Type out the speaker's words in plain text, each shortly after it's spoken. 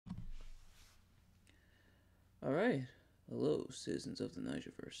All right. Hello, citizens of the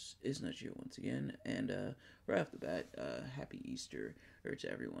Nigelverse. It's Nige here once again, and right off the bat, happy Easter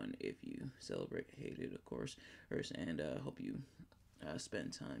to everyone if you celebrate it, of course. And hope you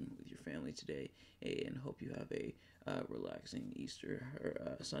spend time with your family today, and hope you have a relaxing Easter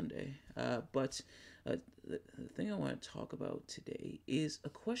or Sunday. But the thing I want to talk about today is a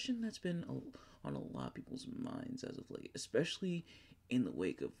question that's been on a lot of people's minds as of late, especially in the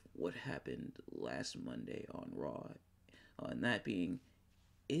wake of what happened last Monday on Raw, and that being,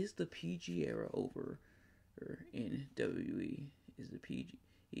 is the PG era over in WWE? Is the PG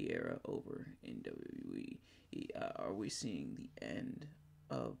era over in WWE? Are we seeing the end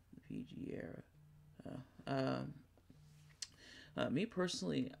of the PG era? Me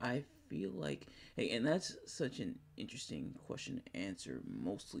personally, I feel like, hey, and that's such an interesting question to answer,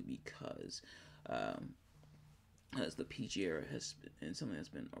 mostly because um, as the PG era has been something that's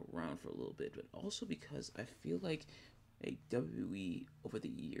been around for a little bit, but also because I feel like a WWE over the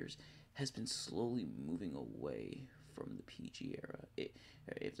years has been slowly moving away from the PG era,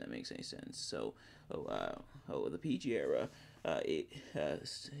 if that makes any sense. The PG era, it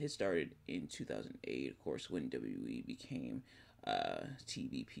started in 2008, of course, when WWE became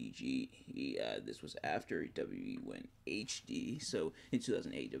TVPG. This was after WWE went HD. So in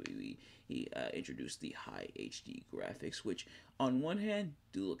 2008, WWE introduced the high HD graphics, which on one hand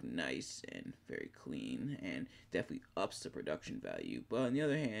do look nice and very clean and definitely ups the production value. But on the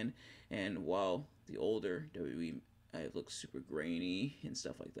other hand, and while the older WWE it looks super grainy and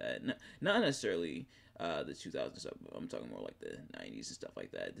stuff like that. Not necessarily the 2000s. I'm talking more like the 90s and stuff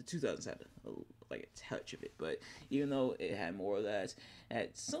like that. The 2000s had like a touch of it, but even though it had more of that, it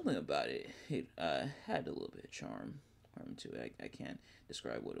had something about it. It had a little bit of charm to it. I can't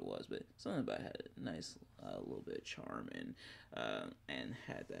describe what it was, but something about it had a nice little bit of charm and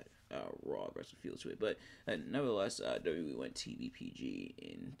had that raw aggressive feel to it. But nevertheless, WWE went TVPG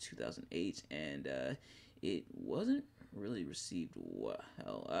in 2008, and it wasn't really received well.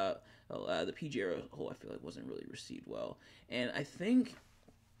 The PG era as a whole, I feel like, wasn't really received well, and I think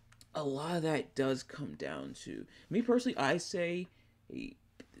a lot of that does come down to me personally. I say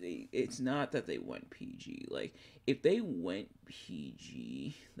it's not that they went PG. Like, if they went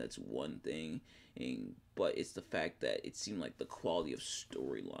PG, that's one thing, but it's the fact that it seemed like the quality of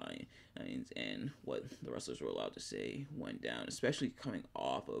storyline and what the wrestlers were allowed to say went down, especially coming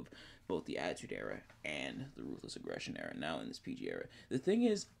off of both the Attitude Era and the Ruthless Aggression Era. Now in this PG era, the thing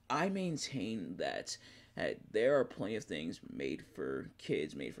is, I maintain that there are plenty of things made for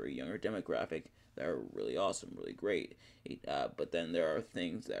kids, made for a younger demographic, that are really awesome, really great. But then there are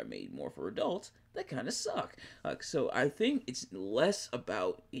things that are made more for adults that kind of suck. So I think it's less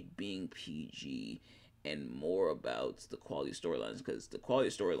about it being PG and more about the quality of storylines, because the quality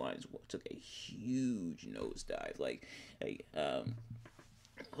of storylines took a huge nosedive.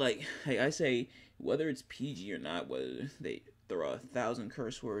 Hey, I say, whether it's PG or not, whether they throw 1,000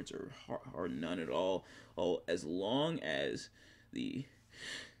 curse words or none at all, as long as the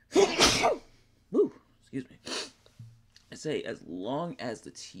Woo, excuse me. I say, as long as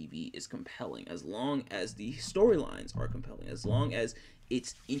the TV is compelling, as long as the storylines are compelling, as long as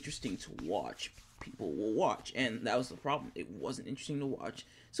it's interesting to watch, people will watch. And that was the problem. It wasn't interesting to watch,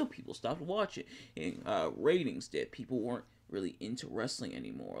 so people stopped watching. And ratings dipped. People weren't really into wrestling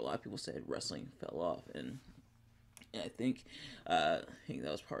anymore. A lot of people said wrestling fell off, and I think that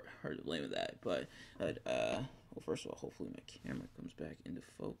was hard to blame that. But well, first of all, hopefully my camera comes back into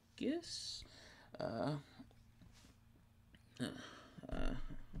focus. Uh,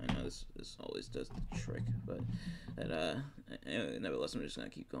 I know this always does the trick, but anyway, nevertheless, I'm just gonna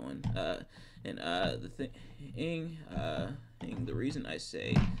keep going. The reason I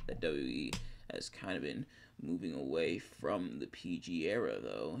say that WWE has kind of been moving away from the PG era,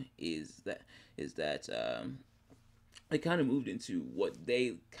 though, is that it kind of moved into what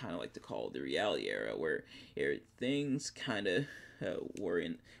they kind of like to call the reality era, where things kind of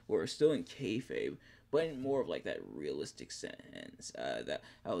were still in kayfabe, but in more of like that realistic sense. That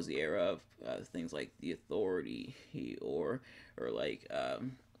was the era of things like the Authority, or like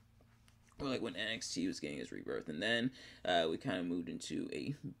or like when NXT was getting its rebirth, and then we kind of moved into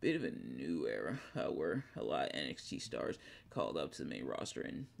a bit of a new era where a lot of NXT stars called up to the main roster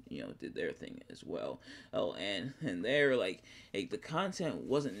and did their thing as well. And there, like the content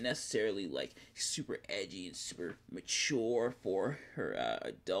wasn't necessarily like super edgy and super mature for her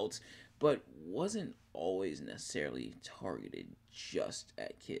adults, but wasn't always necessarily targeted just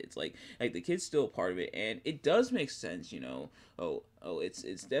at kids. Like the kids still a part of it, and it does make sense.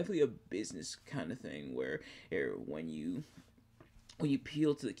 It's definitely a business kind of thing where when you when you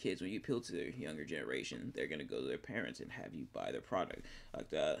appeal to the kids, when you appeal to the younger generation, they're gonna go to their parents and have you buy their product,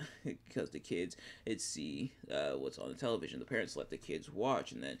 because the kids see what's on the television. The parents let the kids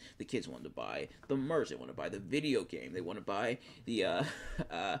watch, and then the kids want to buy the merch. They want to buy the video game. They want to buy the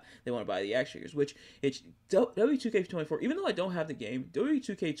they want to buy the action figures. Which it's W2K24. Even though I don't have the game,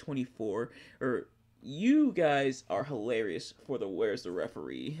 W2K24 or you guys are hilarious for the where's the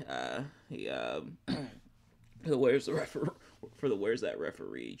referee the where's the referee for the where's that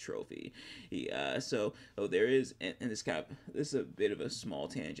referee trophy. So there is, and this is a bit of a small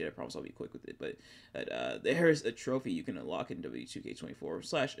tangent. I promise I'll be quick with it, but there's a trophy you can unlock in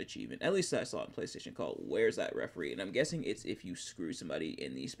W2K24/achievement. At least I saw it on PlayStation, called "Where's That Referee," and I'm guessing it's if you screw somebody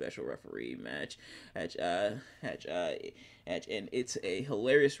in the special referee match. And it's a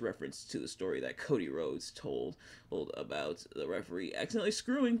hilarious reference to the story that Cody Rhodes told about the referee accidentally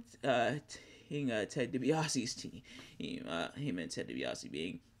screwing Ted DiBiase's team. Him and Ted DiBiase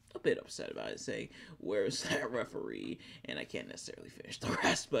being a bit upset about it, saying, "Where's that referee?" And I can't necessarily finish the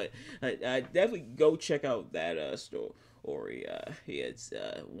rest, but I definitely go check out that story. It's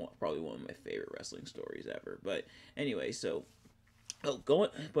probably one of my favorite wrestling stories ever. But anyway, so getting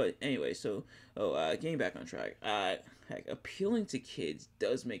back on track. Appealing to kids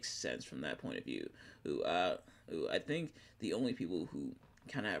does make sense from that point of view. Who I think the only people who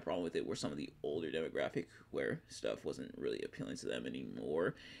kind of had a problem with it were some of the older demographic where stuff wasn't really appealing to them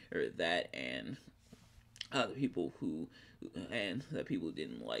anymore, or that, and the people who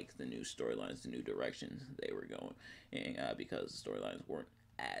didn't like the new storylines, the new directions they were going, and because the storylines weren't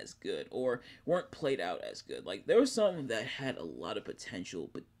as good or weren't played out as good. Like, there was some that had a lot of potential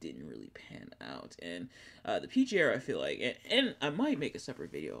but didn't really pan out. And the PG era, I feel like, and I might make a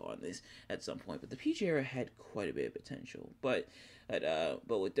separate video on this at some point, but the PG era had quite a bit of potential. But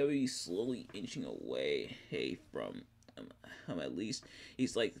with WWE slowly inching away from at least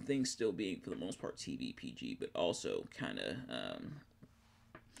he's like things still being for the most part TV PG, but also kind of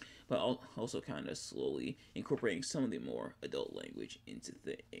slowly incorporating some of the more adult language into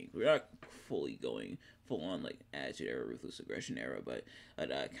things. We're not fully going full on like Attitude Era, Ruthless Aggression Era, but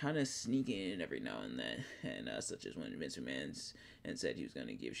kind of sneaking in every now and then, and such as when Vince McMahon said he was going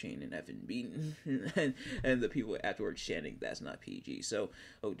to give Shane an effing beating, and the people afterwards chanting that's not PG. So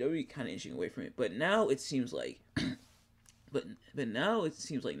WWE kind of inching away from it, but now it seems like. But now it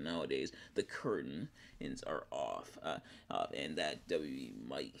seems like nowadays the curtains are off, and that WWE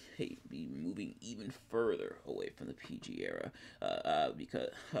might be moving even further away from the PG era,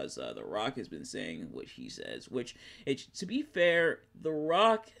 because The Rock has been saying what he says. Which, to be fair, The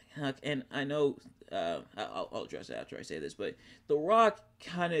Rock, and I know I'll address it after I say this, but The Rock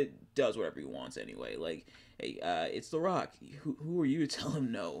kind of does whatever he wants anyway. Like, hey, it's The Rock. Who are you to tell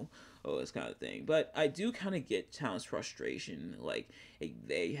him no? This kind of thing. But I do kind of get talent's frustration, like, hey,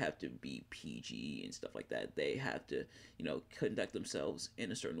 they have to be PG and stuff like that. They have to, conduct themselves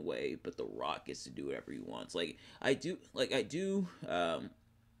in a certain way, but The Rock gets to do whatever he wants. I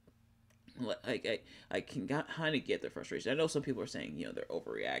can kind of get the frustration. I know some people are saying, they're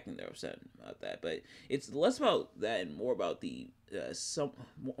overreacting, they're upset about that, but it's less about that and more about the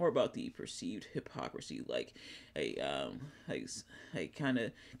perceived hypocrisy, like a kind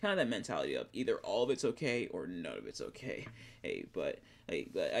of that mentality of either all of it's okay or none of it's okay. But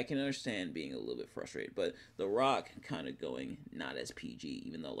I can understand being a little bit frustrated. But The Rock kind of going not as PG,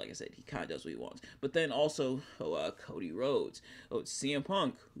 even though, like I said, he kind of does what he wants. But then also Cody Rhodes, CM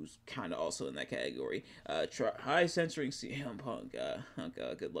Punk, who's kind of also in that category. High censoring CM Punk.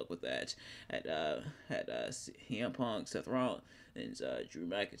 Good luck with that. Had CM Punk, Seth Rollins, and Drew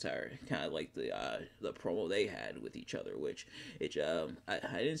McIntyre, kind of like the promo they had with each other, which I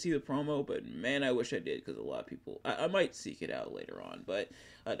didn't see the promo, but man, I wish I did, because a lot of people, I might seek it out later on, but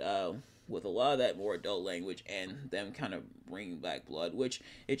with a lot of that more adult language and them kind of bringing back blood, which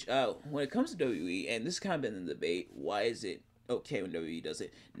when it comes to WWE, and this has kind of been the debate, why is it okay when WWE does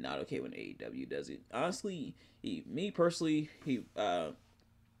it, not okay when AEW does it? Honestly,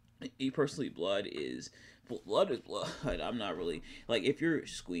 blood is blood. I'm not really, like, if you're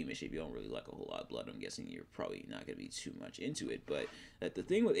squeamish, if you don't really like a whole lot of blood, I'm guessing you're probably not going to be too much into it. But the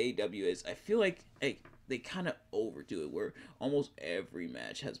thing with AEW is, I feel like they kind of overdo it, where almost every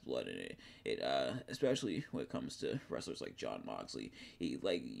match has blood in it. Especially when it comes to wrestlers like Jon Moxley.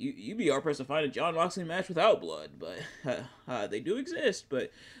 You'd be hard pressed to find a Jon Moxley match without blood, but they do exist.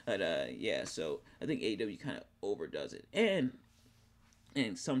 But yeah, so I think AEW kind of overdoes it, and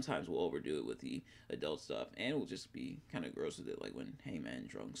sometimes we'll overdo it with the adult stuff, and we'll just be kind of gross with it, like when Heyman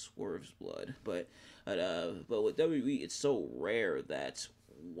drunk Swerve's blood. But with WWE, it's so rare that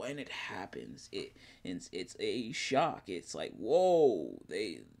when it happens, it's a shock. It's like, whoa,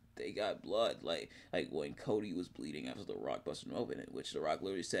 they got blood, like when Cody was bleeding after the Rock busted him open, which the Rock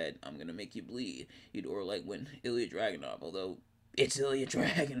literally said, "I'm gonna make you bleed," or like when Ilya Dragunov, although it's Ilya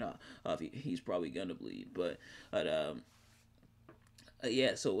Dragunov, he's probably gonna bleed, but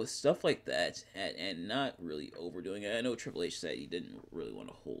yeah, so with stuff like that, and not really overdoing it. I know Triple H said he didn't really want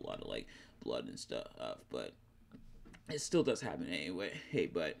a whole lot of like blood and stuff, but it still does happen anyway. Hey,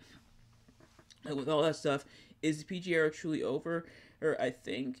 but with all that stuff, is the PG era truly over? Or I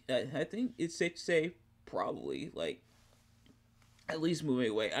think it's safe to say probably, like, at least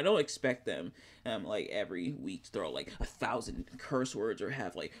moving away. I don't expect them like every week to throw like 1,000 curse words or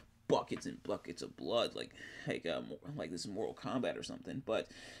have like buckets and buckets of blood like this is Mortal Kombat or something. But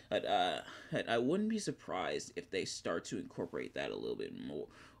I wouldn't be surprised if they start to incorporate that a little bit more,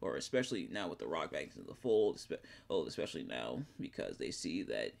 or especially now with the Rock back into the fold. Especially now because they see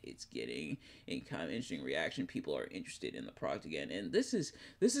that it's getting a kind of interesting reaction. People are interested in the product again, and this is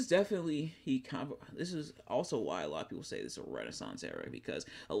definitely this is also why a lot of people say this is a Renaissance era, because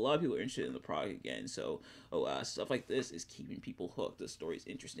a lot of people are interested in the product again. So stuff like this is keeping people hooked. The story's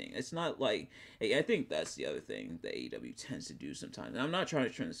interesting. It's not like, hey, I think that's the other thing that AEW tends to do sometimes. And I'm not trying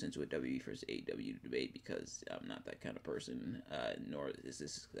to turn this into a WWE versus AEW debate, because I'm not that kind of person, nor is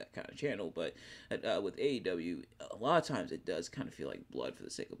this that kind of channel. But with AEW, a lot of times it does kind of feel like blood for the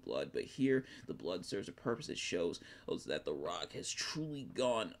sake of blood. But here, the blood serves a purpose. It shows that The Rock has truly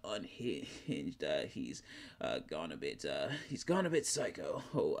gone unhinged. He's gone a bit psycho.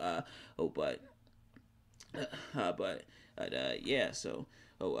 Yeah, so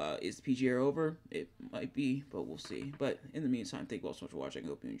is the PG era over? It might be, but we'll see. But in the meantime, thank you all so much for watching. I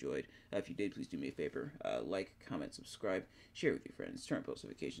hope you enjoyed. If you did, please do me a favor. Like, comment, subscribe, share with your friends, turn on post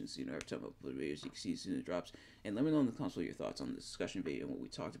notifications so you know every time I upload videos, you can see as soon as it drops. And let me know in the comments what your thoughts on the discussion video and what we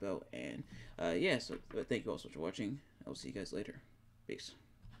talked about. And yeah, so thank you all so much for watching. I will see you guys later. Peace.